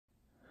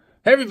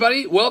Hey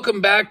everybody, welcome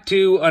back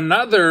to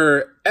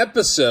another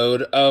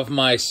episode of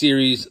my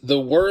series, The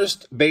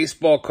Worst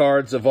Baseball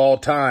Cards of All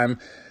Time.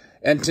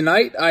 And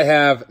tonight I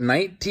have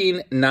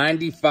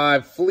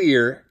 1995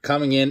 Fleer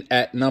coming in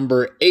at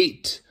number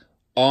 8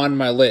 on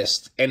my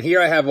list. And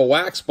here I have a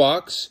wax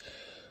box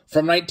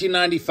from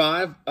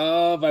 1995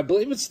 of, I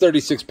believe it's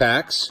 36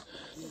 packs.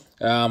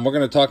 We're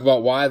going to talk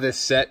about why this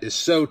set is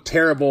so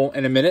terrible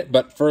in a minute.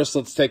 But first,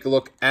 let's take a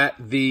look at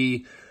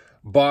the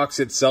box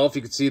itself.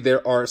 You can see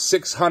there are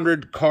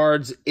 600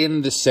 cards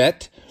in the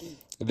set.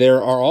 There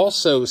are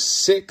also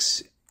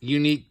 6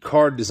 unique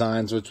card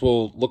designs, which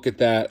we'll look at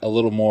that a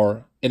little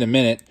more in a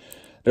minute.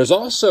 There's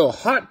also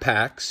hot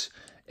packs,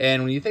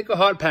 and when you think of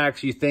hot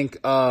packs, you think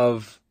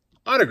of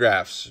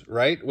autographs,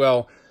 right?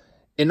 Well,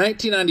 in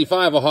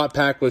 1995, a hot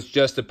pack was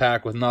just a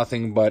pack with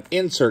nothing but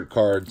insert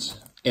cards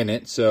in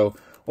it, so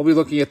we'll be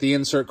looking at the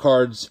insert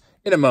cards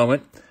in a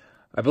moment.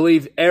 I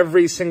believe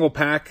every single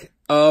pack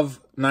of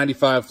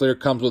 95 Fleer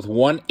comes with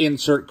one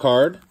insert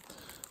card,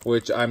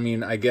 which, I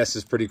mean, I guess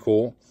is pretty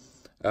cool.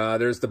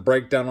 There's the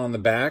breakdown on the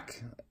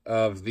back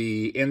of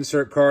the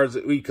insert cards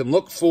that we can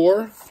look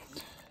for.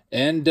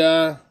 And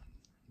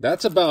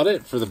that's about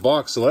it for the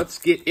box. So let's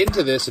get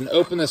into this and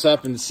open this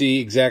up and see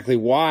exactly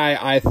why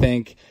I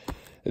think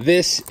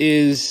this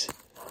is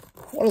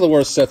one of the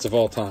worst sets of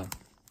all time.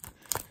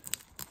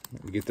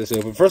 Let me get this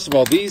open. First of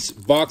all, these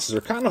boxes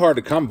are kind of hard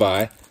to come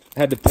by. I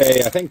had to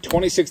pay, I think,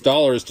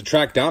 $26 to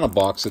track down a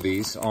box of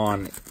these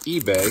on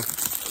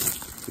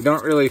eBay. You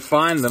don't really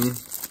find them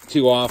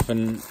too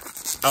often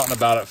out and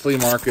about at flea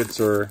markets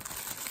or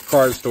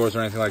card stores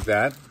or anything like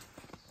that.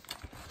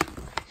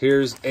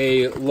 Here's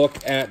a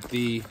look at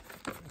the,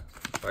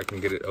 if I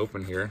can get it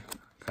open here,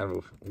 kind of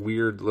a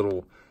weird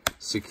little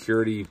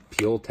security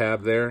peel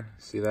tab there.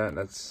 See that?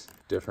 That's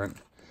different.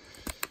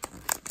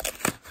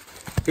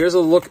 Here's a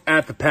look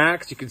at the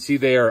packs. You can see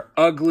they are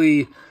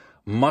ugly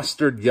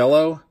mustard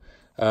yellow.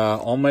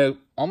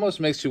 Almost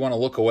makes you want to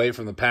look away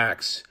from the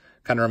packs.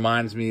 Kind of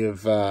reminds me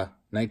of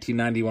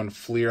 1991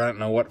 Fleer. I don't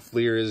know what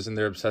Fleer is in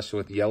their obsession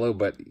with yellow,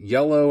 but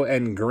yellow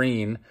and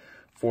green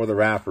for the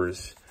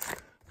wrappers.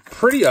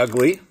 Pretty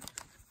ugly.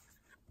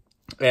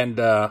 And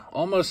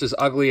almost as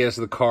ugly as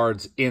the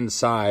cards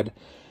inside.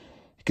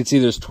 You can see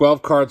there's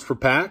 12 cards per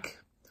pack.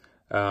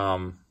 They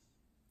have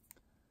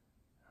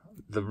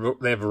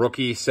a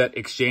rookie set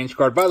exchange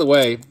card. By the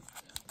way,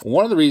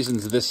 one of the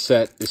reasons this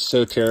set is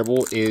so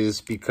terrible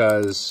is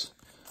because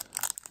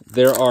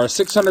there are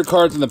 600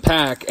 cards in the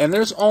pack, and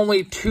there's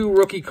only 2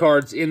 rookie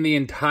cards in the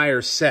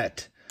entire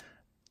set.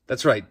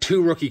 That's right,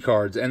 2 rookie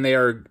cards, and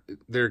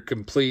they're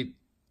complete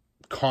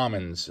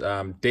commons.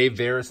 Dave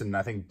Veras and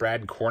I think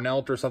Brad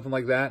Cornelt or something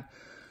like that.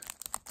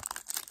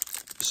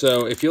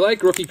 So if you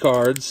like rookie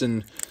cards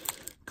and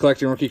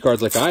collecting rookie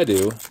cards like I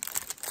do,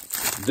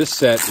 this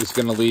set is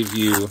going to leave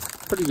you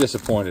pretty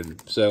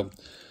disappointed. So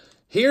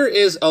here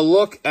is a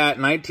look at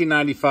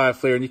 1995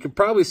 Fleer, and you can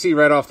probably see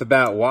right off the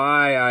bat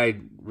why I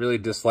really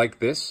dislike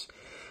this.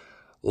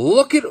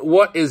 Look at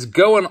what is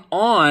going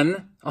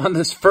on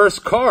this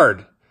first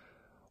card.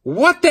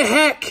 What the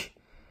heck?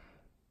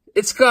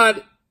 It's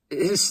got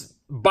his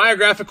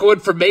biographical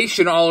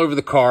information all over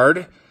the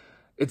card.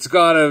 It's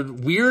got a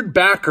weird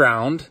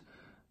background.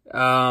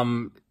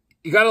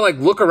 You got to, like,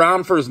 look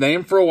around for his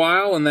name for a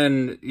while, and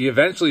then you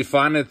eventually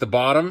find it at the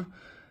bottom.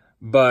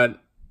 But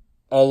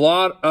a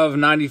lot of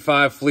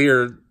 95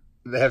 Fleer,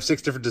 they have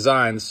 6 different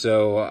designs,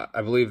 so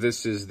I believe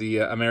this is the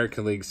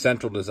American League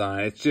Central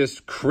design. It's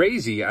just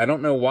crazy. I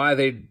don't know why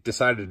they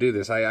decided to do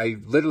this. I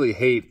literally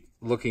hate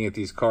looking at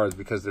these cards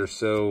because they're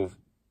so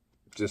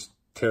just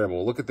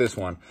terrible. Look at this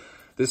one.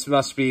 This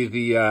must be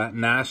the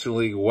National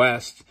League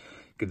West.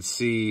 You can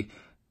see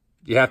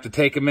you have to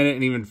take a minute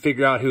and even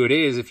figure out who it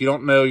is. If you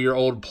don't know your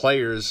old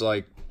players,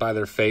 like, by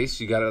their face,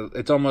 you gotta,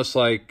 it's almost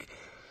like,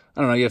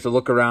 I don't know, you have to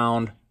look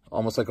around,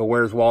 almost like a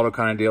Where's Waldo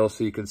kind of deal,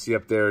 so you can see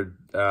up there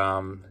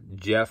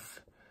Jeff.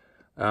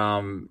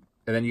 And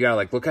then you gotta,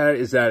 like, look at it.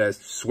 Is that a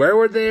swear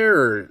word there?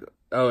 Or,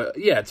 oh,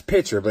 yeah, it's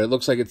pitcher, but it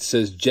looks like it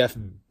says Jeff.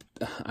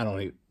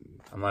 I'm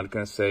not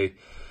gonna say,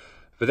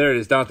 but there it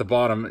is down at the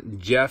bottom,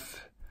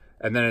 Jeff.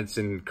 And then it's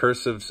in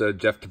cursive, so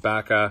Jeff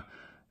Tabaka.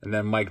 And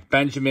then Mike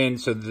Benjamin.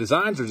 So the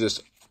designs are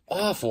just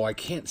awful. I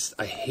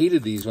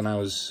hated these when I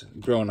was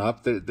growing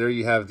up. There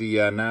you have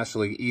the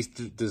National League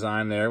East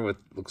design there with,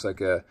 looks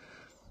like a,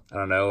 I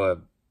don't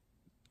know,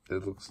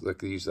 it looks like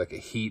they use like a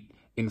heat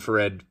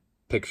infrared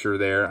picture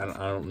there.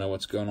 I don't know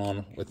what's going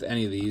on with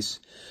any of these.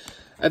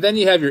 And then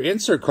you have your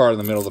insert card in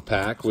the middle of the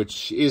pack,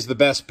 which is the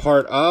best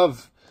part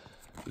of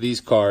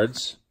these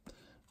cards.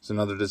 It's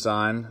another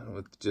design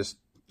with just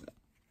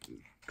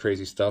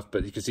crazy stuff.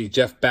 But you can see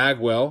Jeff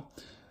Bagwell,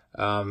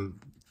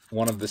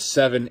 one of the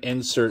 7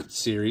 insert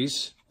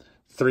series,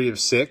 3 of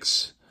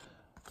 6.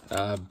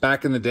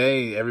 Back in the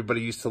day,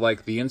 everybody used to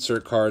like the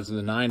insert cards in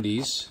the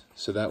 90s.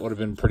 So that would have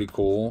been pretty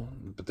cool.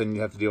 But then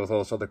you have to deal with all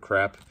this other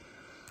crap.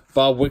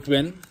 Bob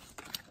Wickman.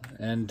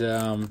 And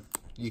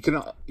you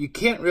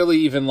can't really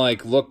even,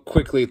 like, look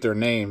quickly at their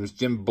names.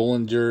 Jim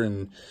Bullinger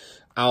and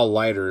Al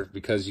Leiter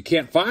because you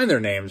can't find their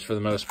names for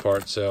the most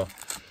part. So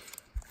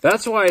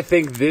that's why I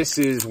think this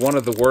is one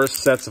of the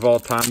worst sets of all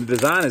time. The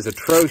design is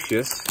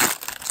atrocious.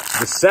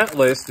 The set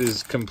list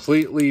is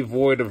completely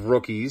void of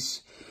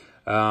rookies.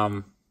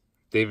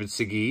 David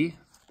Segui.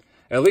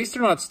 At least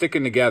they're not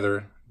sticking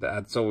together.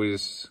 That's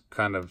always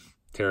kind of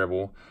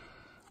terrible.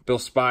 Bill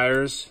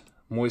Spires,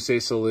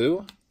 Moises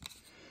Alou,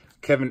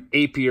 Kevin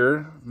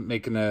Appier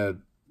making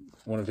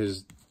one of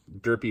his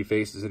derpy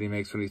faces that he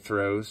makes when he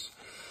throws.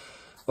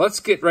 Let's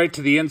get right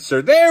to the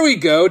insert. There we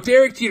go.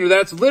 Derek Jeter.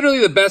 That's literally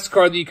the best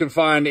card that you can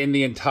find in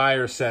the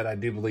entire set, I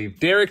do believe.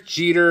 Derek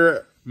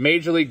Jeter,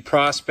 Major League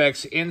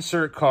Prospects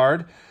insert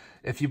card.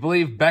 If you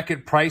believe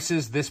Beckett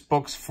prices, this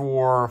book's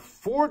for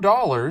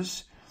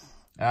 $4.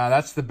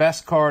 That's the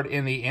best card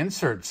in the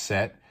insert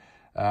set,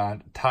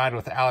 tied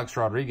with Alex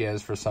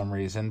Rodriguez for some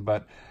reason.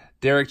 But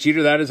Derek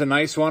Jeter, that is a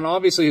nice one.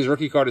 Obviously, his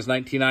rookie card is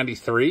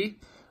 1993,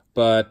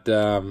 but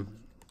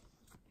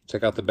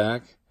check out the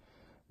back.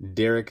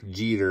 Derek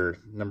Jeter,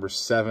 number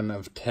 7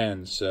 of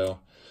 10. So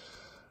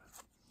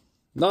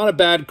not a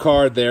bad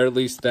card there. At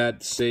least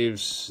that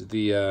saves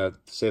the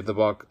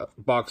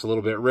box a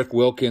little bit. Rick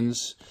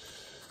Wilkins.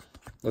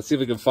 Let's see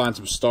if we can find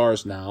some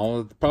stars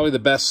now. Probably the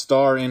best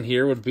star in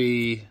here would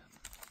be,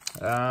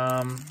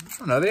 I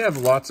don't know. They have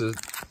lots of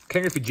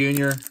Ken Griffey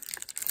Jr.,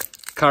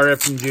 Cal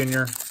Ripken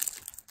Jr.,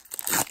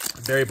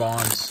 Barry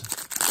Bonds,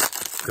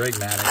 Greg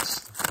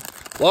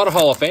Maddux. A lot of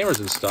Hall of Famers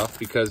and stuff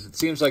because it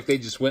seems like they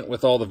just went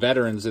with all the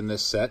veterans in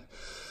this set.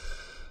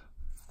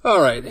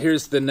 All right,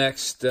 here's the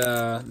next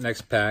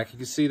pack. You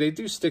can see they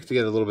do stick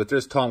together a little bit.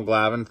 There's Tom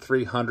Glavine,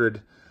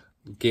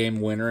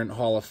 300-game winner and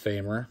Hall of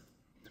Famer.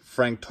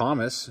 Frank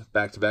Thomas,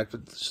 back-to-back.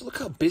 But just look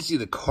how busy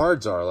the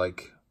cards are.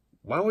 Like,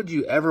 why would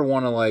you ever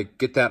want to, like,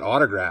 get that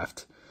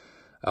autographed?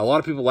 A lot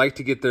of people like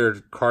to get their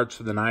cards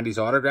from the 90s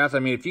autographed. I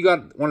mean, if you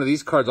got one of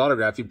these cards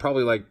autographed, you'd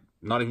probably, like,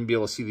 not even be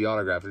able to see the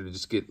autograph. It would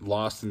just get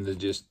lost in the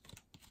just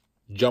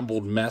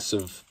jumbled mess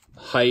of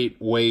height,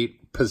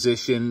 weight,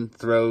 position,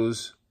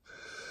 throws.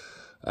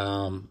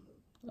 Oh,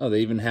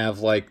 they even have,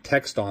 like,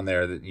 text on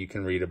there that you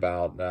can read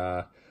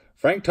about.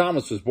 Frank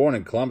Thomas was born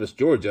in Columbus,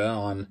 Georgia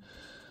on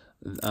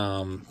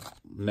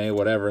May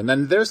whatever. And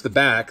then there's the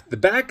back. The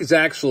back is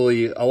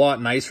actually a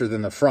lot nicer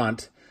than the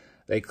front.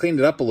 They cleaned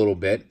it up a little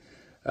bit.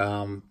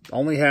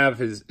 Only have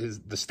the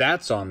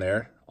stats on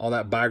there. All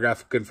that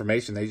biographical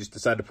information. They just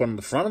decided to put on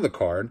the front of the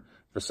card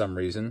for some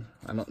reason.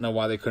 I don't know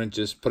why they couldn't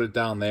just put it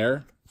down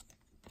there.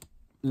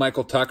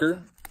 Michael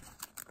Tucker.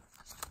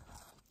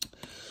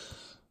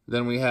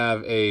 Then we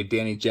have a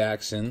Danny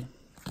Jackson.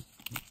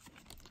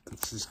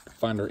 Let's just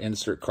find our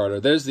insert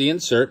card. There's the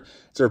insert.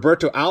 It's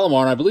Roberto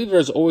Alomar, and I believe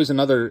there's always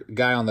another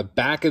guy on the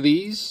back of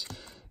these.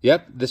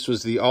 Yep, this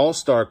was the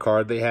All-Star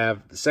card. They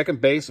have second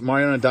base,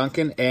 Mariano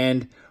Duncan,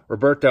 and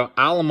Roberto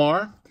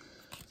Alomar.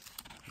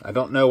 I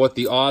don't know what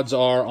the odds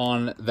are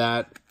on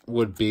that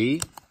would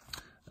be.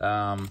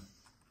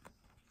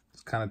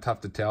 It's kind of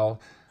tough to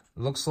tell.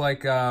 It looks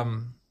like, I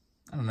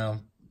don't know,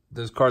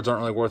 those cards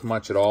aren't really worth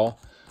much at all.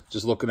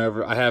 Just looking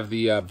over, I have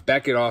the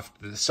Beckett off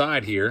to the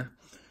side here.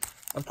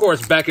 Of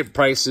course, Beckett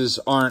prices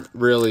aren't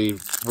really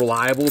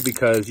reliable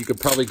because you could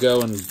probably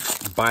go and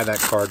buy that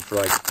card for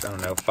like, I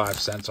don't know, 5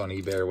 cents on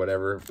eBay or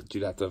whatever. But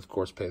you'd have to, of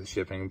course, pay the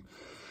shipping.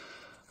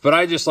 But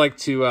I just like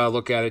to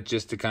look at it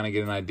just to kind of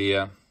get an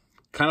idea.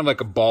 Kind of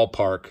like a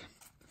ballpark.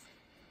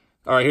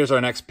 All right, here's our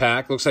next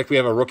pack. Looks like we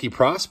have a rookie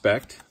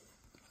prospect.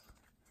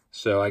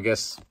 So I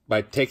guess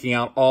by taking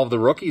out all of the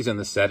rookies in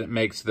the set, it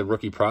makes the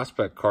rookie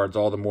prospect cards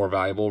all the more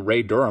valuable.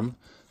 Ray Durham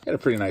had a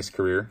pretty nice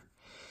career.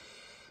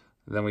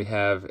 Then we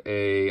have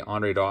a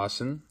Andre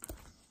Dawson,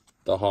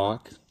 the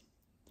Hawk,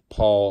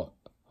 Paul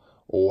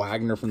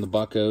Wagner from the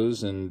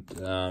Buccos,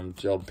 and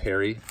Gerald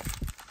Perry.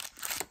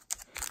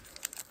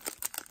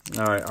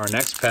 All right, our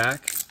next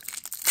pack.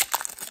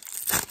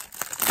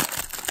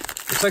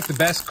 Looks like the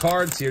best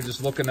cards here,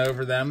 just looking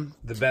over them.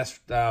 The best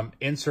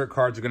insert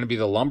cards are going to be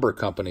the Lumber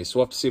Company. So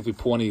we'll have to see if we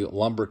pull any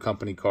Lumber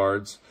Company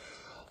cards.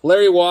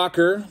 Larry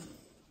Walker,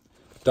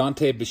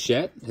 Dante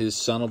Bichette. His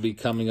son will be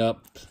coming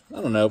up,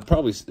 I don't know,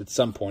 probably at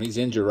some point. He's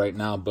injured right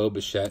now, Bo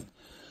Bichette,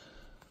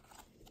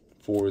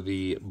 for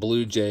the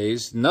Blue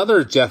Jays.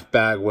 Another Jeff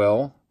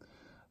Bagwell.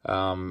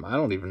 I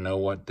don't even know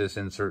what this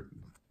insert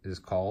is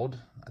called.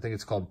 I think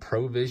it's called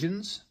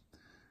Provisions.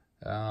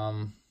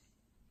 I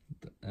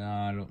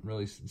don't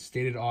really,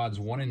 stated odds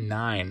 1 in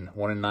 9.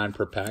 1 in 9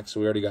 per pack. So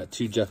we already got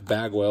 2 Jeff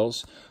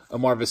Bagwells.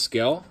 Omar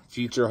Vizquel,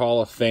 future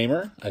Hall of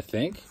Famer, I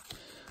think.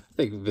 I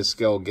think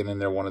Vizquel will get in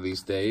there one of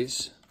these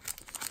days.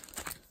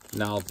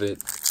 Now that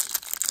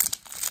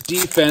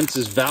defense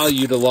is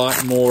valued a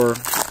lot more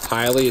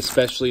highly,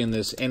 especially in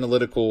this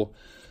analytical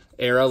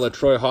era.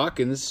 LaTroy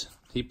Hawkins,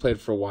 he played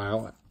for a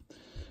while.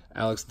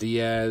 Alex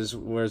Diaz,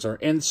 where's our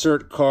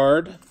insert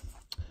card?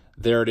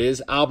 There it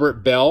is.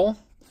 Albert Bell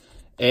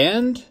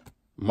and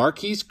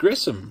Marquise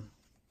Grissom.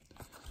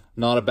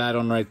 Not a bad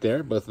one right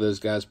there. Both of those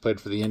guys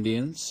played for the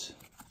Indians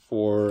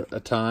for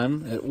a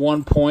time. At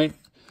one point,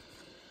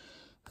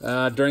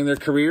 during their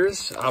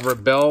careers.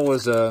 Albert Bell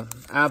was an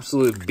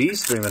absolute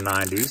beast during the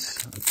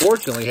 90s.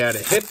 Unfortunately, had a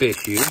hip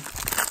issue.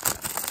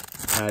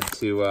 Had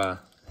to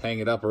hang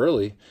it up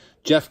early.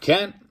 Jeff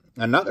Kent,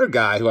 another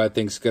guy who I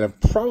think is going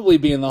to probably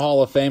be in the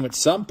Hall of Fame at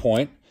some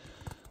point.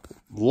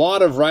 A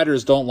lot of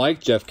writers don't like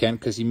Jeff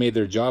Kent because he made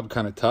their job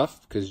kind of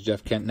tough, because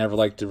Jeff Kent never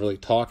liked to really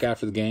talk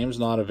after the games.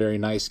 Not a very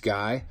nice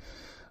guy.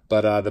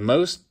 But the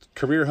most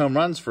career home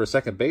runs for a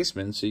second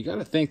baseman, so you got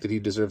to think that he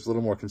deserves a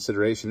little more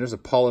consideration. There's a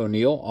Paul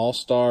O'Neill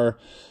All-Star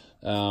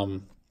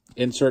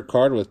insert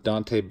card with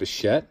Dante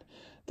Bichette.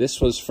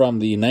 This was from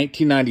the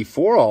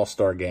 1994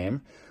 All-Star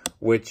game,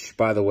 which,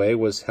 by the way,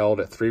 was held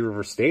at Three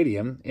River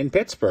Stadium in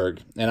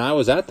Pittsburgh. And I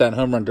was at that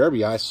home run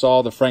derby. I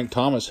saw the Frank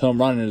Thomas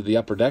home run into the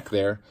upper deck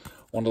there.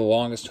 One of the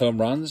longest home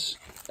runs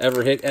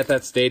ever hit at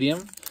that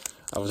stadium.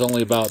 I was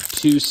only about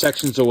 2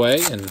 sections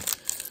away, and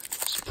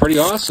it's pretty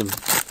awesome.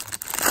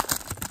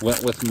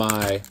 Went with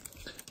my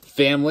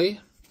family.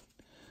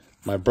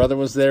 My brother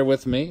was there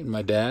with me, and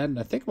my dad.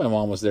 I think my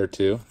mom was there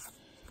too.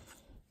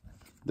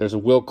 There's a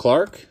Will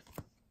Clark.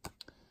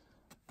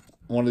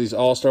 One of these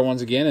all-star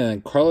ones again. And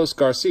then Carlos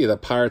Garcia, the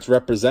Pirates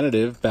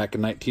representative back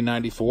in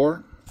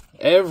 1994.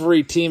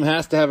 Every team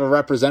has to have a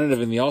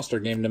representative in the all-star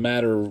game no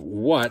matter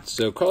what.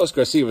 So Carlos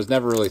Garcia was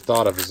never really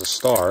thought of as a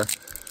star.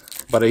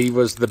 But he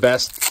was the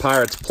best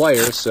Pirates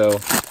player, so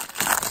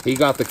he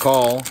got the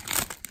call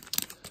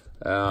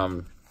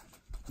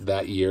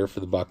that year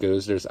for the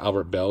Buccos. There's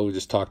Albert Bell. We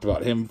just talked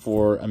about him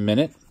for a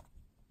minute.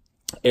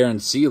 Aaron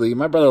Seeley.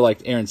 My brother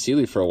liked Aaron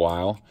Seeley for a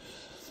while.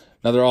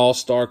 Another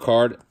all-star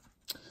card.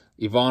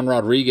 Ivan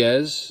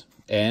Rodriguez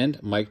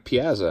and Mike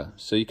Piazza.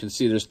 So you can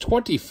see there's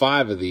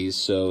 25 of these,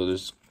 so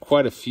there's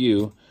quite a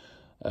few.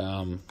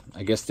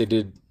 I guess they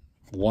did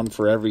one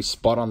for every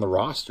spot on the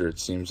roster, it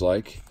seems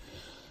like.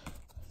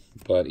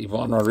 But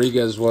Ivan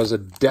Rodriguez was a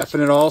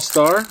definite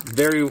all-star.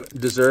 Very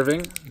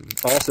deserving.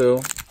 Also,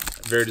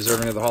 very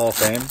deserving of the Hall of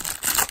Fame.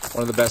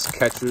 One of the best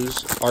catchers,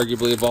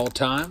 arguably, of all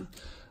time.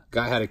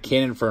 Guy had a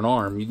cannon for an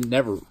arm. You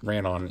never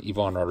ran on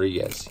Ivan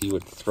Rodriguez. He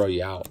would throw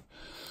you out.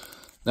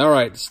 All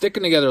right,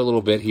 sticking together a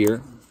little bit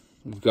here.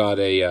 We've got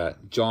a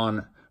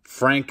John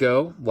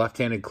Franco,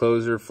 left-handed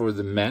closer for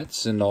the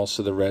Mets and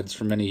also the Reds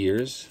for many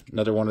years.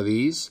 Another one of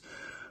these.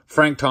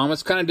 Frank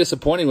Thomas, kind of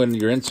disappointing when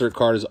your insert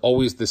card is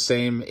always the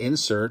same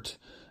insert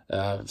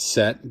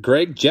set.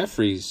 Greg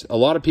Jeffries. A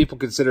lot of people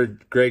consider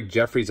Greg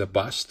Jeffries a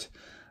bust.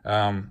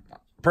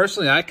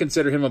 Personally, I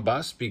consider him a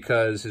bust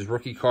because his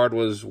rookie card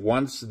was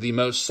once the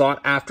most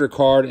sought-after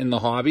card in the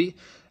hobby,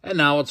 and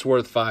now it's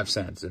worth 5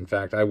 cents. In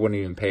fact, I wouldn't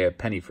even pay a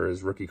penny for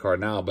his rookie card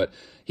now. But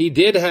he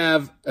did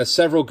have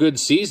several good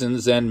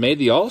seasons and made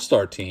the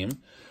All-Star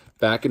team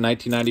back in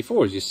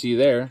 1994, as you see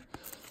there.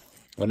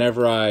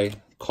 Whenever I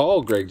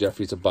call Greg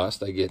Jeffries a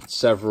bust, I get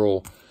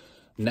several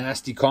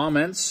nasty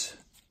comments,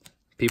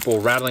 people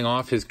rattling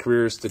off his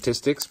career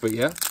statistics. But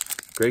yeah,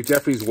 Greg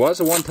Jeffries was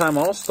a one-time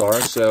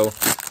All-Star, so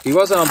he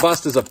wasn't a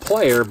bust as a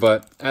player,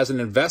 but as an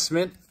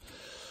investment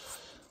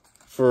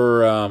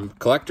for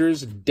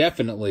collectors,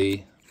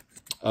 definitely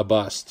a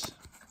bust.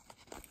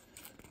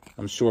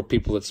 I'm sure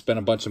people that spent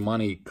a bunch of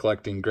money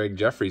collecting Greg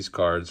Jeffries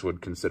cards would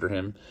consider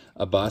him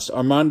a bust.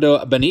 Armando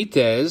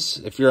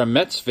Benitez, if you're a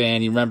Mets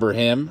fan, you remember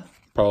him.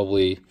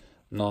 Probably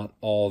not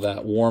all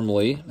that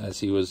warmly,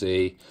 as he was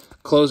a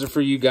closer for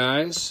you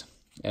guys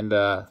and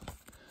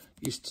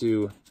used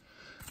to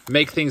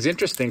make things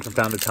interesting from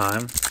time to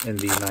time in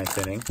the 9th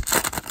inning.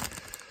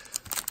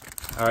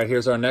 All right,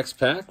 here's our next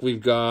pack.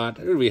 We've got,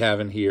 who do we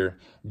have in here?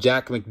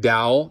 Jack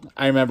McDowell.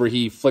 I remember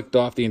he flicked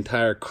off the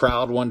entire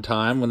crowd one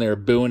time when they were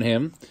booing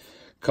him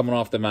coming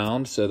off the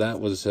mound, so that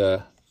was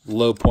a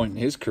low point in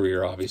his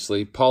career,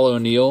 obviously. Paul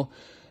O'Neill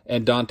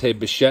and Dante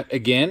Bichette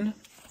again.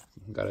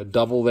 Got a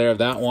double there of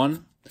that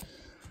one.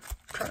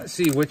 Trying to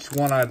see which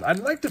one I'd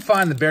like to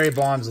find the Barry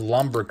Bonds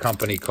Lumber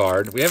Company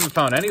card. We haven't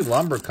found any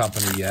Lumber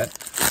Company yet.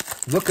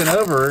 Looking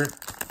over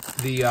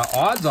the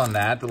odds on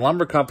that, the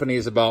Lumber Company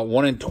is about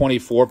 1 in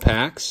 24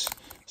 packs,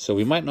 so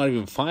we might not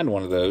even find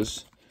one of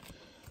those.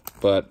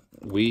 But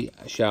we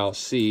shall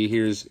see.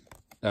 Here's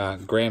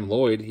Graham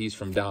Lloyd. He's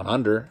from down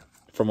under,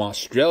 from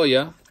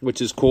Australia,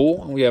 which is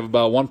cool. We have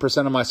about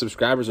 1% of my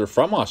subscribers are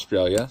from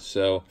Australia,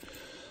 so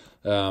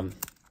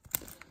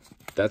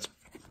that's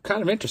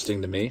kind of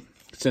interesting to me,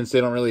 since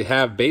they don't really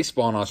have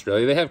baseball in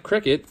Australia. They have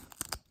cricket,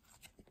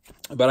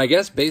 but I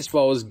guess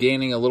baseball is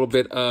gaining a little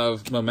bit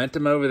of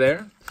momentum over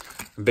there.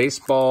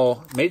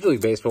 Baseball, Major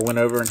League Baseball went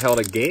over and held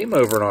a game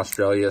over in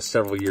Australia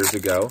several years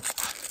ago.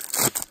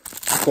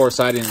 Of course,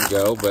 I didn't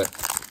go, but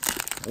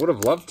I would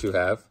have loved to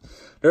have.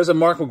 There's a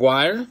Mark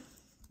McGwire.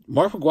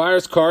 Mark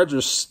McGwire's cards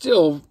are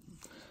still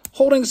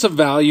holding some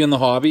value in the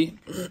hobby.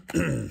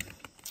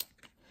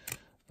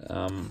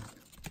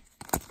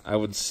 I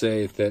would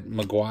say that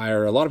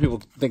McGwire, a lot of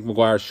people think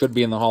McGwire should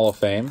be in the Hall of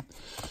Fame.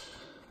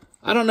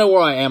 I don't know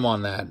where I am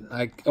on that.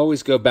 I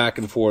always go back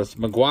and forth.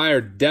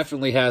 McGwire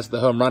definitely has the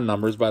home run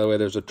numbers. By the way,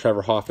 there's a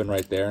Trevor Hoffman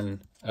right there,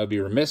 and I would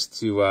be remiss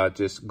to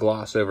just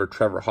gloss over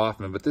Trevor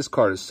Hoffman, but this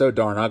card is so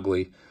darn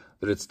ugly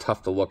that it's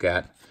tough to look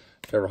at.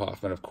 Trevor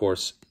Hoffman, of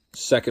course,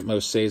 second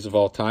most saves of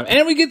all time.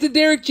 And we get the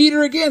Derek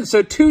Jeter again.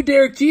 So 2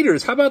 Derek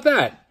Jeters. How about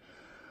that?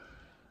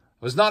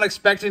 Was not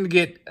expecting to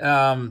get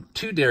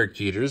 2 Derek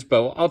Jeters,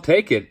 but I'll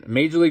take it.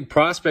 Major League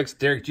Prospects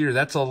Derek Jeter.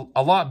 That's a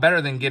lot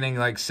better than getting,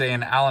 like, say,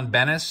 an Alan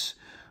Bennis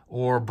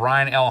or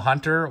Brian L.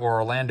 Hunter or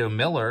Orlando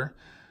Miller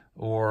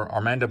or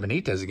Armando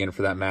Benitez, again,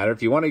 for that matter.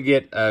 If you want to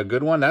get a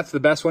good one, that's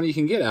the best one you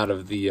can get out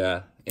of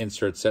the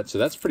insert set. So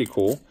that's pretty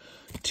cool.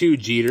 2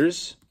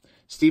 Jeters.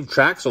 Steve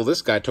Traxel,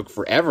 this guy took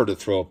forever to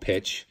throw a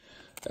pitch.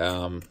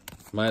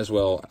 Might as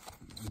well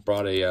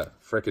brought a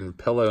frickin'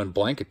 pillow and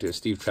blanket to a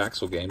Steve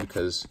Traxel game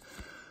because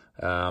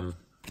there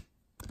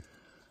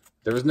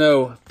was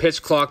no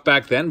pitch clock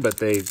back then, but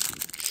they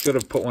should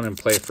have put one in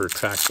play for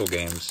Traxel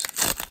games.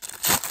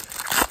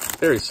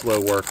 Very slow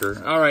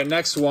worker. All right,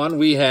 next one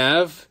we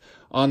have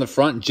on the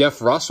front,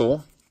 Jeff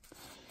Russell.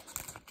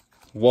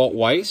 Walt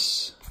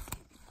Weiss.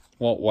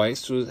 Walt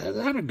Weiss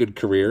had a good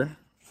career.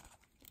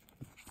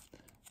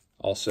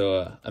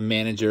 Also a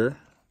manager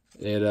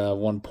at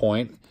one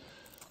point.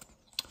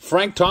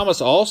 Frank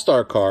Thomas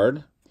All-Star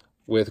card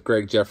with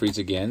Greg Jeffries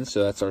again.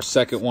 So that's our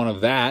second one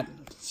of that.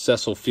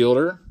 Cecil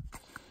Fielder.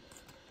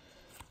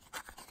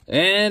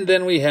 And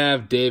then we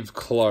have Dave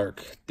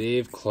Clark.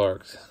 Dave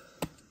Clark.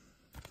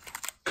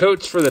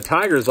 Coach for the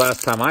Tigers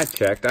last time I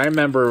checked. I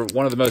remember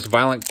one of the most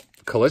violent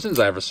collisions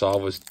I ever saw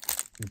was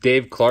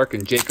Dave Clark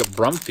and Jacob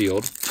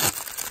Brumfield.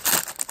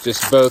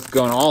 Just both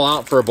going all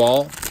out for a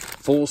ball.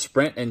 Full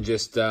sprint and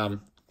just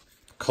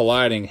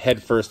colliding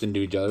headfirst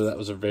into each other. That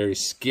was a very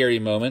scary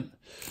moment.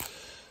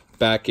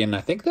 Back in, I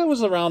think that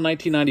was around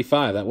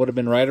 1995. That would have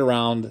been right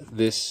around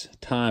this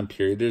time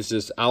period. There's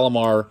this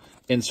Alomar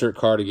insert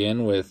card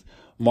again with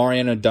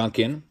Mariano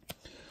Duncan.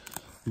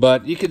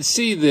 But you can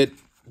see that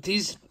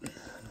these...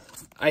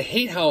 I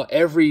hate how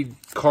every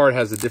card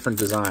has a different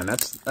design.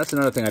 That's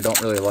another thing I don't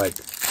really like.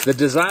 The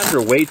designs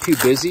are way too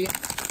busy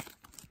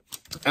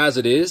as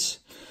it is.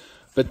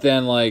 But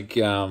then, like,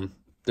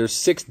 there's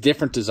 6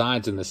 different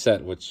designs in the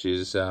set, which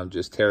is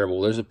just terrible.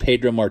 There's a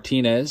Pedro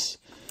Martinez.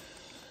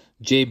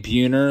 Jay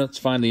Buhner, let's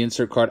find the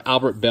insert card.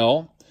 Albert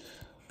Bell,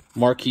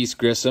 Marquise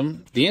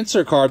Grissom. The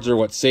insert cards are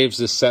what saves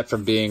this set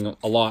from being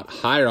a lot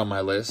higher on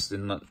my list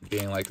and not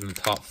being like in the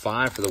top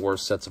 5 for the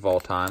worst sets of all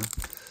time.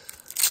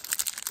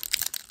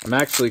 I'm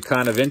actually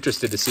kind of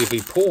interested to see if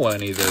we pull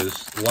any of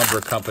those Lumber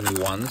Company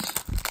ones.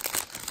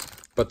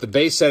 But the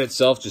base set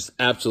itself, just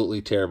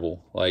absolutely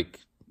terrible.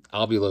 Like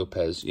Albie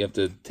Lopez, you have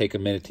to take a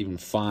minute to even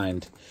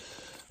find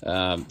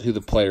who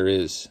the player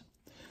is.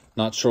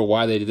 Not sure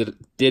why they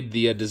did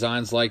the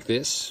designs like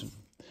this.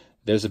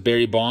 There's a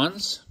Barry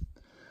Bonds.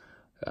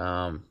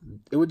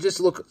 It would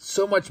just look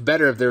so much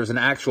better if there was an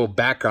actual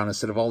background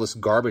instead of all this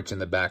garbage in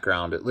the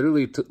background. It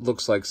literally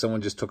looks like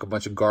someone just took a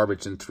bunch of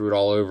garbage and threw it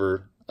all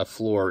over a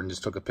floor and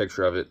just took a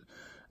picture of it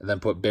and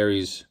then put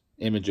Barry's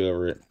image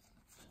over it.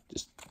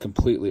 Just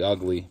completely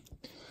ugly.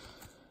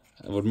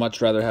 I would much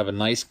rather have a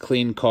nice,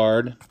 clean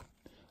card.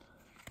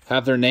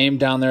 Have their name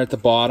down there at the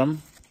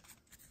bottom.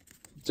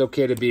 It's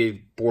okay to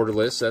be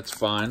borderless. That's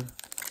fine.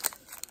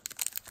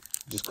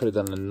 Just could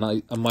have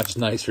done a much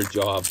nicer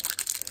job.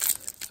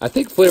 I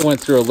think Flair went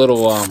through a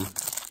little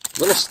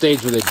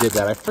stage where they did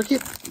that. I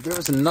forget. There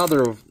was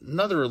another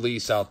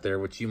release out there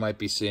which you might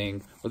be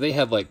seeing where they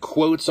had like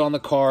quotes on the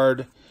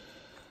card.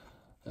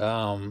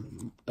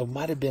 It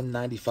might have been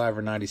 95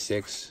 or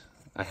 96.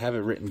 I have it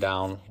written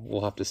down.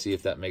 We'll have to see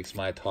if that makes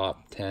my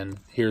top 10.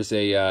 Here's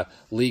a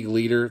league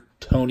leader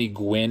Tony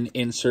Gwynn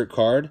insert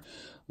card.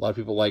 A lot of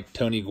people like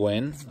Tony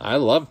Gwynn. I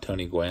love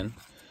Tony Gwynn.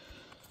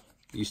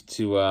 Used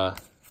to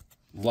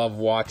love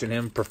watching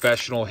him,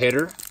 professional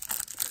hitter.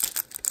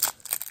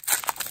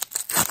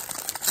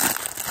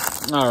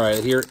 All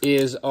right, here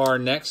is our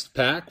next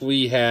pack.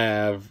 We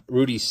have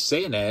Rudy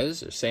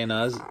Saenz, or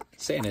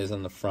Saenz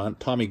on the front.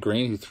 Tommy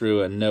Green, who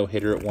threw a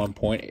no-hitter at one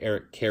point.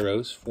 Eric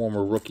Karros,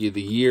 former Rookie of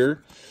the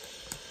Year.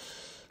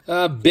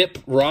 Bip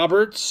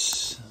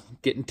Roberts.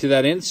 Getting to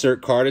that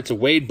insert card, it's a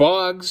Wade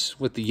Boggs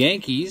with the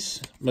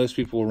Yankees. Most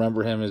people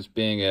remember him as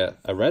being a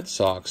Red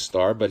Sox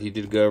star, but he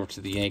did go over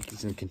to the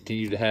Yankees and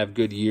continue to have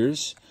good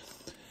years.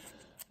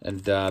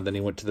 And then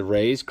he went to the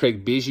Rays.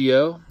 Craig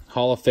Biggio,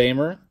 Hall of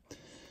Famer.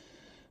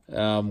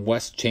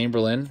 Wes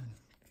Chamberlain.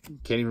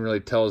 Can't even really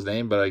tell his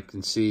name, but I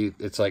can see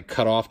it's like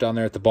cut off down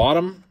there at the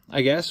bottom,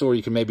 I guess. Or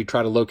you can maybe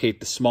try to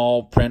locate the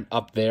small print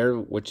up there,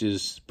 which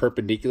is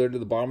perpendicular to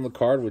the bottom of the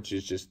card, which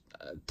is just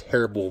a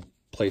terrible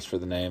place for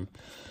the name.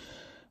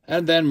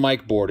 And then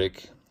Mike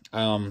Bordick.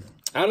 Out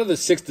of the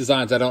 6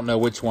 designs, I don't know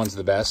which one's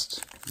the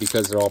best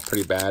because they're all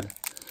pretty bad.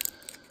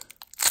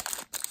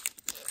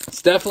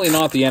 It's definitely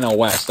not the NL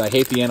West. I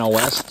hate the NL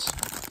West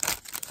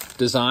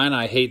design.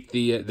 I hate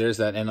there's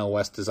that NL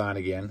West design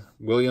again.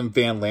 William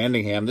Van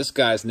Landingham. This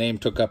guy's name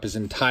took up his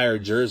entire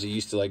jersey. He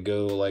used to like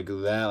go like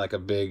that, like a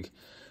big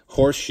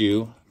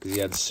horseshoe, because he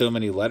had so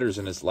many letters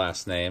in his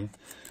last name.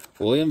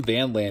 William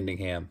Van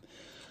Landingham.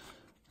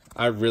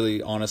 I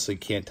really honestly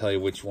can't tell you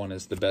which one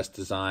is the best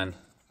design.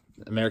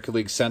 American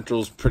League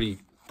Central's pretty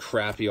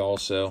crappy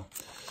also.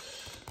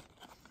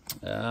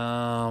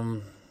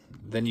 Then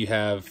you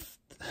have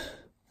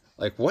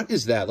Like, what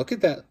is that? Look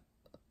at that.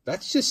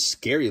 That's just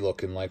scary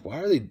looking. Like,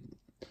 why are they...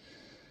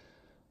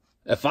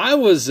 If I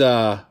was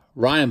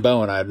Ryan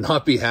Bowen, I'd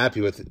not be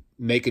happy with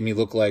making me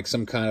look like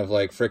some kind of,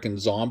 like, freaking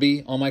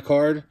zombie on my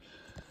card.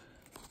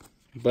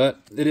 But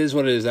it is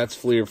what it is. That's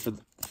Fleer for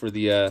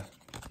the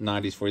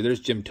 90s for you.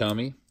 There's Jim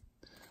Thome,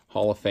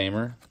 Hall of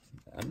Famer.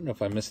 I don't know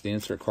if I missed the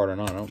insert card or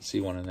not. I don't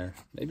see one in there.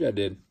 Maybe I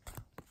did.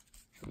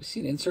 Have we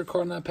seen an insert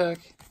card in that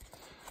pack?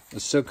 I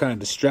was so kind of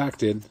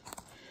distracted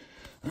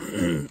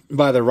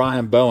by the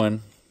Ryan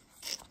Bowen.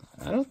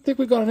 I don't think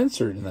we got an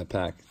insert in that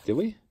pack, did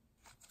we?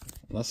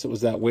 Unless it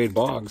was that Wade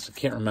Boggs. I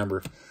can't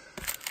remember.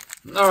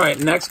 All right,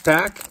 next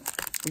pack.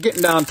 We're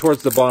getting down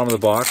towards the bottom of the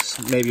box.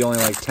 Maybe only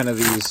like 10 of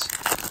these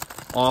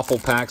awful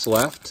packs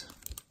left.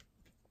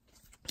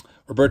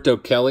 Roberto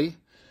Kelly.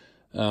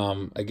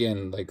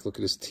 Again, like, look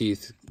at his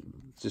teeth.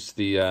 Just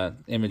the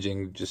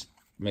imaging just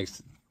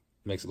makes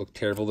it look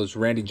terrible. There's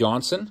Randy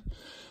Johnson,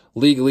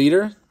 league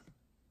leader.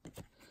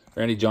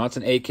 Randy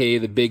Johnson, a.k.a.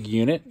 the big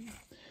unit.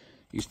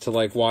 Used to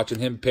like watching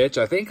him pitch.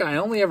 I think I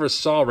only ever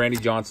saw Randy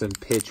Johnson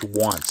pitch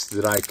once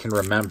that I can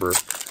remember.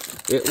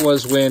 It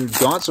was when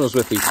Johnson was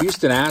with the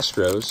Houston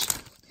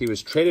Astros. He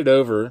was traded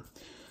over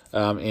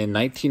in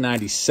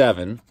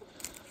 1997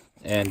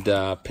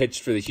 and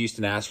pitched for the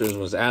Houston Astros and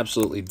was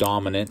absolutely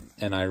dominant.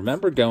 And I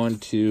remember going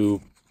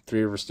to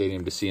Three River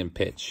Stadium to see him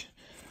pitch.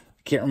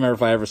 Can't remember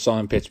if I ever saw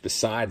him pitch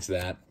besides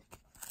that.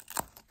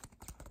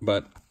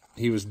 But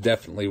he was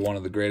definitely one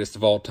of the greatest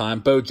of all time.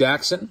 Bo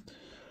Jackson,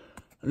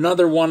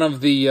 another one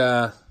of the,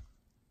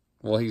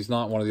 well, he's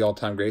not one of the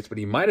all-time greats, but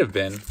he might have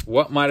been.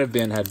 What might have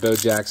been had Bo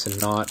Jackson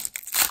not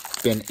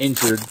been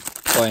injured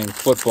playing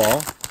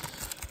football?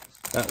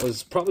 That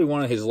was probably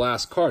one of his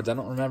last cards. I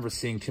don't remember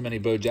seeing too many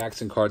Bo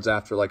Jackson cards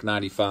after like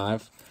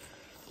 95.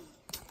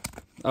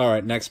 All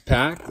right, next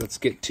pack. Let's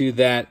get to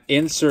that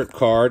insert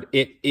card.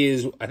 It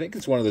is, I think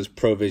it's one of those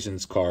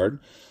Provisions card.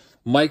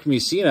 Mike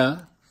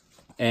Mussina,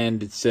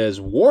 and it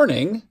says,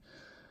 warning.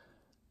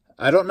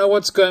 I don't know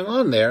what's going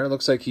on there. It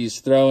looks like he's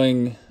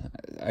throwing,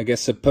 I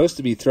guess, supposed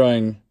to be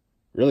throwing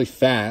really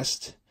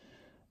fast.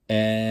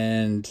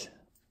 And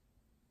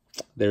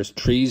there's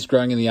trees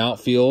growing in the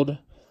outfield.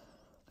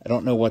 I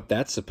don't know what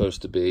that's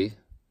supposed to be.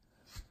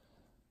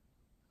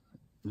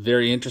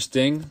 Very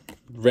interesting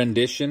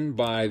rendition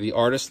by the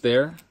artist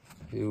there,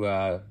 who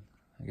I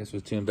guess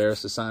was too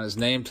embarrassed to sign his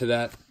name to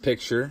that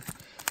picture.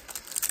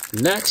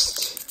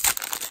 Next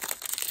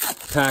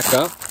pack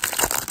up.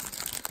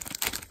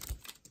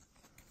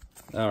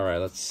 All right,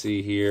 let's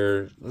see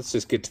here. Let's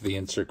just get to the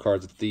insert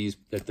cards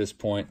at this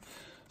point.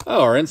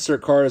 Oh, our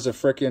insert card is a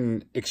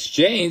frickin'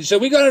 exchange. So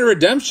we got a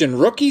redemption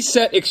rookie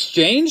set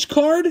exchange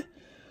card?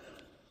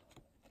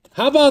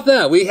 How about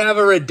that? We have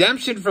a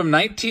redemption from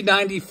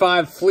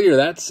 1995 Fleer.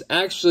 That's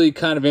actually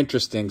kind of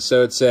interesting.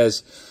 So it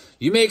says,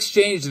 you may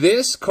exchange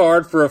this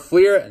card for a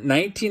Fleer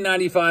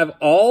 1995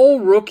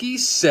 all-rookie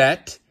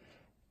set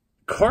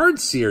card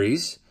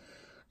series.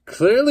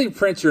 Clearly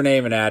print your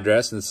name and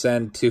address and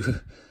send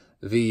to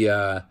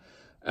the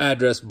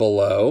address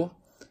below.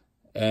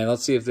 And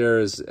let's see if there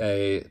is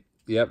a...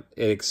 Yep,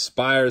 it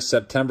expires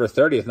September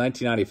 30th,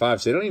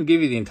 1995. So they don't even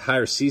give you the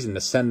entire season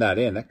to send that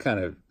in. That kind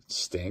of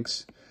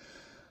stinks.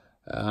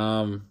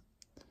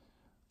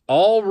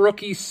 All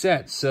rookie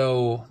set.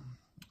 So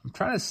I'm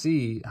trying to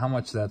see how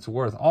much that's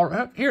worth.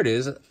 Here it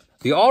is.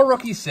 The all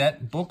rookie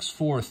set books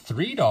for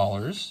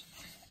 $3.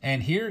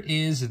 And here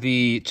is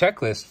the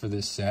checklist for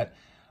this set.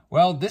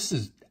 Well, this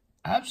is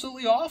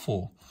absolutely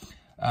awful.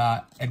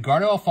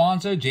 Edgardo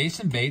Alfonso,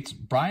 Jason Bates,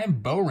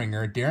 Brian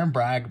Bowringer, Darren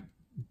Bragg,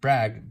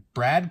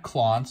 Brad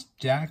Klontz,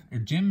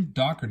 Jim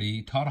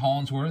Doherty, Todd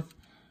Hollingsworth,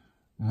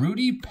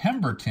 Rudy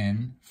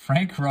Pemberton,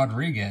 Frank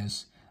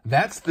Rodriguez.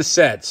 That's the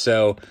set.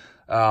 So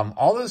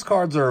all those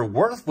cards are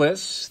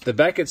worthless. The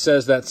Beckett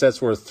says that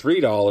set's worth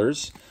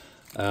 $3.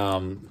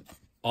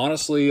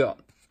 Honestly,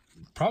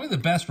 probably the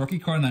best rookie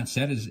card in that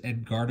set is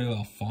Edgardo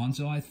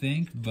Alfonso, I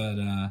think. But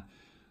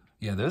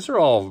yeah, those are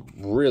all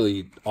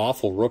really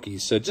awful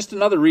rookies. So just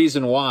another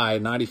reason why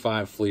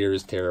 95 Fleer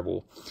is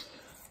terrible.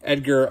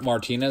 Edgar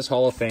Martinez,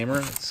 Hall of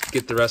Famer. Let's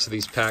get the rest of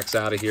these packs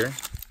out of here.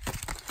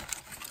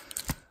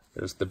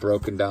 There's the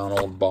broken down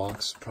old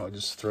box. Probably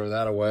just throw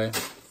that away.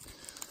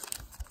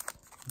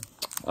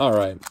 All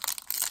right.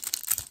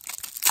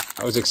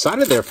 I was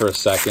excited there for a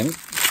second.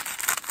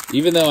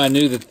 Even though I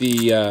knew that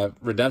the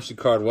redemption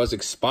card was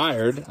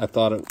expired, I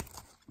thought it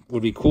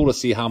would be cool to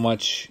see how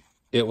much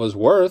it was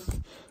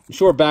worth. I'm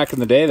sure back in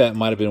the day that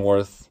might have been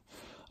worth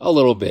a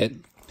little bit.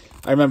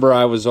 I remember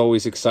I was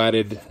always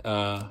excited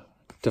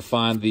to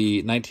find the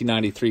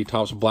 1993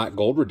 Topps Black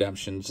Gold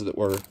redemptions that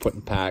were put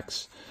in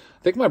packs.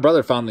 I think my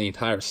brother found the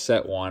entire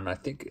set one. I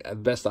think the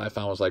best I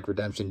found was like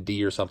Redemption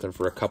D or something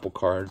for a couple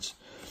cards.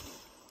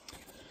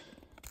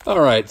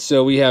 All right,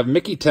 so we have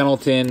Mickey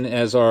Tettleton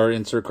as our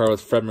insert card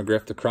with Fred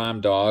McGriff, the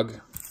crime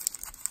dog.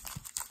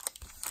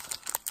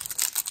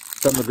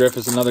 Fred McGriff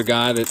is another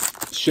guy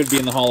that should be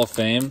in the Hall of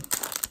Fame.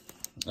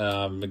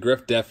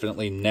 McGriff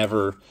definitely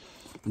never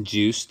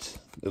juiced.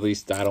 At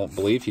least I don't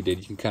believe he did.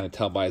 You can kind of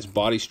tell by his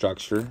body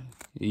structure.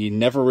 He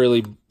never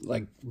really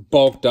like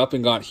bulked up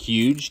and got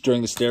huge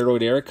during the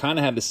steroid era. Kind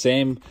of had the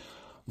same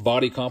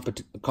body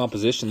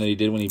composition that he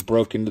did when he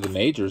broke into the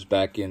majors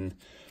back in,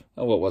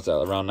 oh, what was that,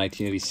 around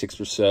 1986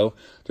 or so.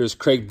 There's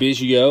Craig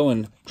Biggio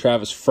and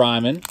Travis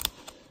Fryman.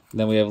 And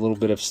then we have a little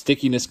bit of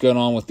stickiness going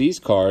on with these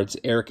cards.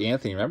 Eric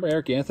Anthony. Remember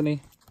Eric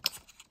Anthony?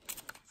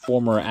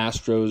 Former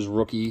Astros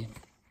rookie.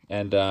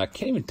 And I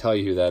can't even tell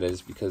you who that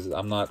is because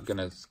I'm not going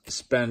to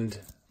spend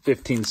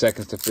 15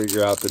 seconds to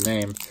figure out the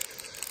name.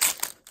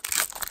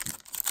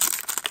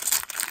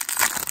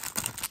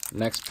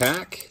 Next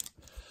pack.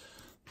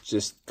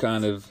 Just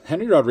kind of,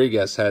 Henry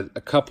Rodriguez had a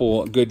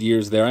couple good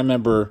years there. I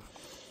remember,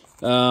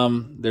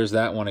 there's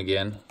that one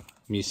again,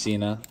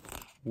 Musina.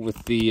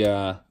 With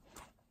the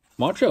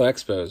Montreal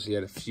Expos, he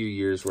had a few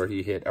years where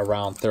he hit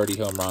around 30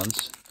 home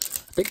runs.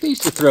 I think they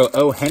used to throw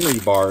O. Henry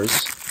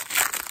bars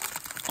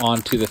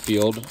onto the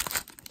field,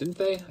 didn't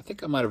they? I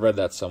think I might have read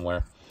that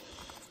somewhere.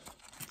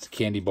 It's a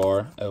candy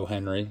bar, O.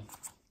 Henry.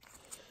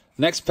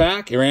 Next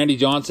pack, Randy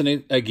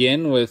Johnson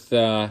again with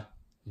John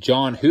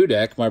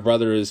Hudek. My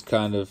brother is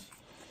kind of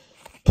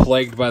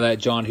plagued by that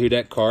John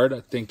Hudek card.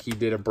 I think he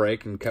did a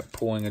break and kept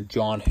pulling a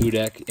John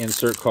Hudek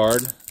insert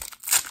card.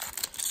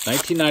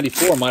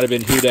 1994 might have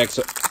been Hudek's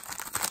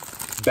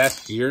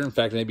best year. In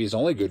fact, maybe his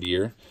only good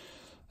year.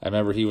 I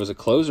remember he was a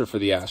closer for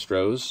the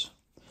Astros.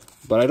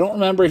 But I don't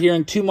remember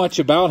hearing too much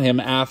about him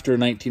after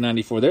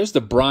 1994. There's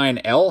the Brian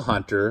L.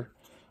 Hunter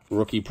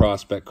rookie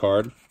prospect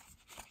card.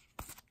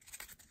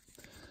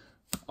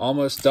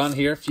 Almost done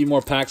here. A few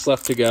more packs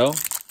left to go.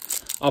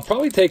 I'll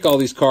probably take all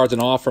these cards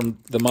and offer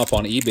them up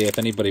on eBay if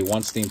anybody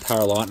wants the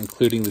entire lot,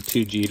 including the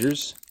 2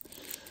 Jeters.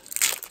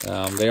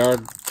 They are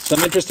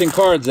some interesting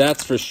cards,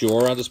 that's for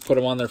sure. I'll just put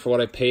them on there for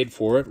what I paid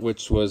for it,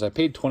 which was, I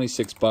paid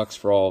 $26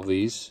 for all of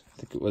these.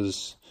 I think it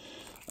was,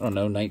 I don't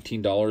know,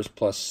 $19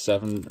 plus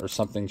 $7 or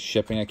something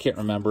shipping. I can't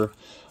remember.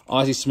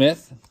 Ozzie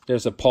Smith.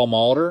 There's a Paul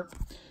Molitor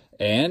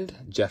and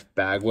Jeff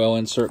Bagwell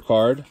insert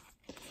card.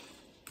 A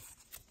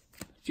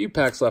few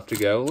packs left to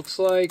go. Looks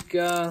like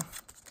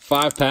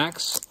 5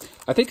 packs.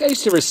 I think I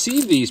used to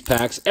receive these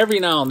packs every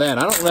now and then.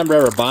 I don't remember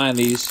ever buying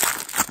these,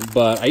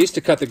 but I used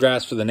to cut the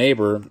grass for the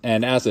neighbor,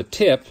 and as a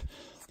tip,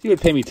 he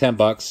would pay me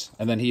 $10,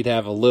 and then he'd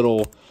have a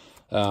little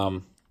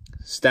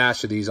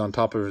stash of these on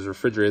top of his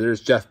refrigerator.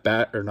 There's Greg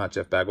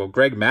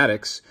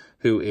Maddux,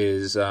 who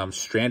is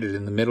stranded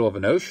in the middle of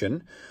an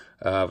ocean,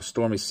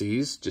 stormy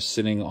seas, just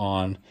sitting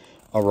on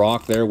a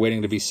rock there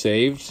waiting to be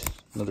saved.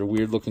 Another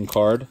weird-looking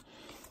card.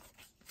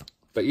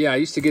 But yeah, I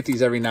used to get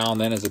these every now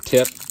and then as a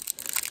tip.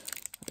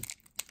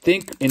 I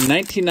think in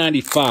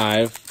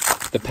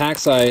 1995, the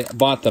packs I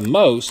bought the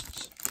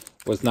most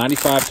was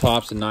 95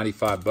 Topps and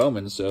 95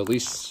 Bowman. So at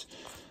least,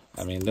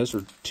 I mean, those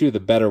were 2 of the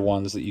better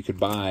ones that you could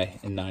buy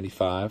in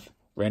 95.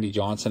 Randy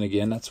Johnson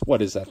again. That's,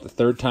 what is that, the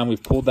 3rd time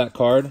we've pulled that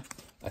card,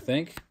 I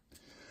think.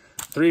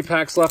 3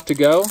 packs left to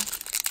go.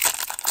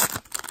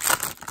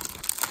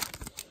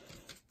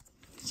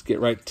 Let's get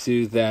right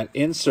to that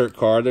insert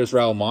card. There's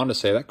Raul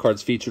Mondesi. That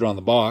card's featured on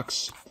the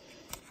box.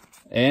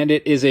 And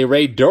it is a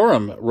Ray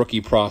Durham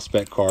rookie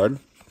prospect card.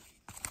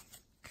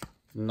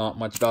 Not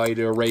much value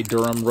to a Ray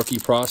Durham rookie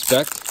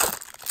prospect.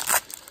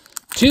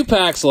 2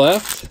 packs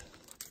left.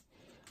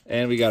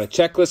 And we got a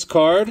checklist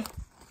card.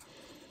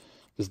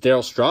 This is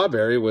Darryl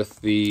Strawberry with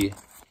the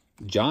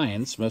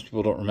Giants. Most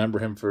people don't remember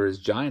him for his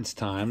Giants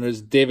time.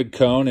 There's David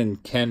Cohn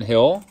and Ken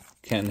Hill.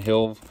 Ken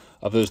Hill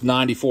of those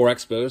 94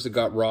 Expos that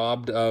got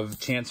robbed of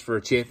chance for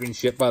a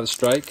championship by the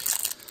strike.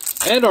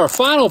 And our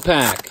final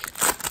pack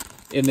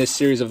in this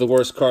series of the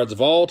worst cards of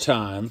all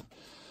time.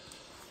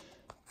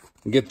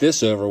 Get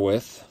this over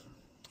with.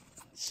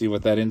 See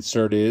what that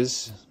insert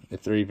is,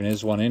 if there even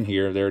is one in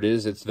here. There it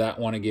is. It's that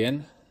one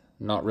again.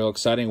 Not real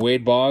exciting.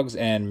 Wade Boggs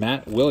and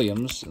Matt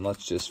Williams. And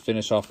let's just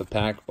finish off the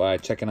pack by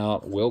checking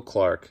out Will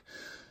Clark.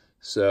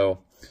 So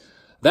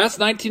that's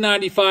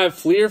 1995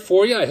 Fleer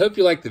for you. I hope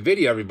you liked the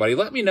video, everybody.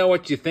 Let me know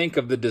what you think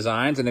of the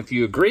designs and if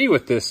you agree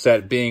with this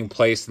set being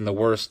placed in the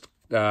worst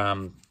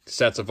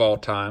sets of all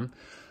time.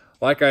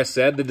 Like I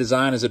said, the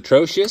design is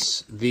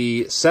atrocious.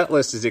 The set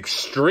list is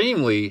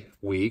extremely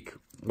weak,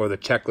 or the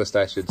checklist,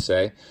 I should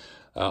say.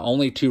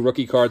 Only 2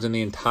 rookie cards in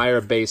the entire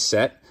base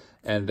set,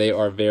 and they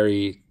are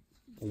very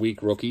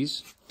weak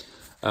rookies.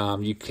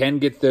 You can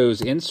get those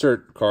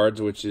insert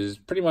cards, which is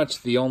pretty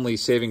much the only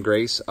saving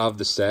grace of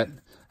the set.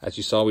 As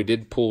you saw, we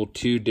did pull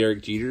 2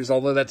 Derek Jeters,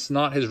 although that's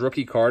not his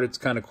rookie card. It's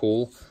kind of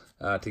cool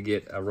to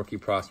get a rookie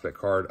prospect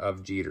card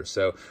of Jeter.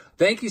 So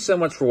thank you so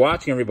much for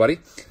watching, everybody.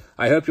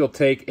 I hope you'll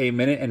take a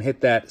minute and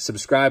hit that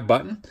subscribe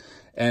button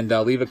and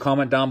leave a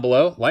comment down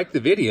below. Like the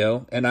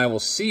video, and I will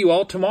see you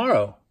all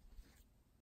tomorrow.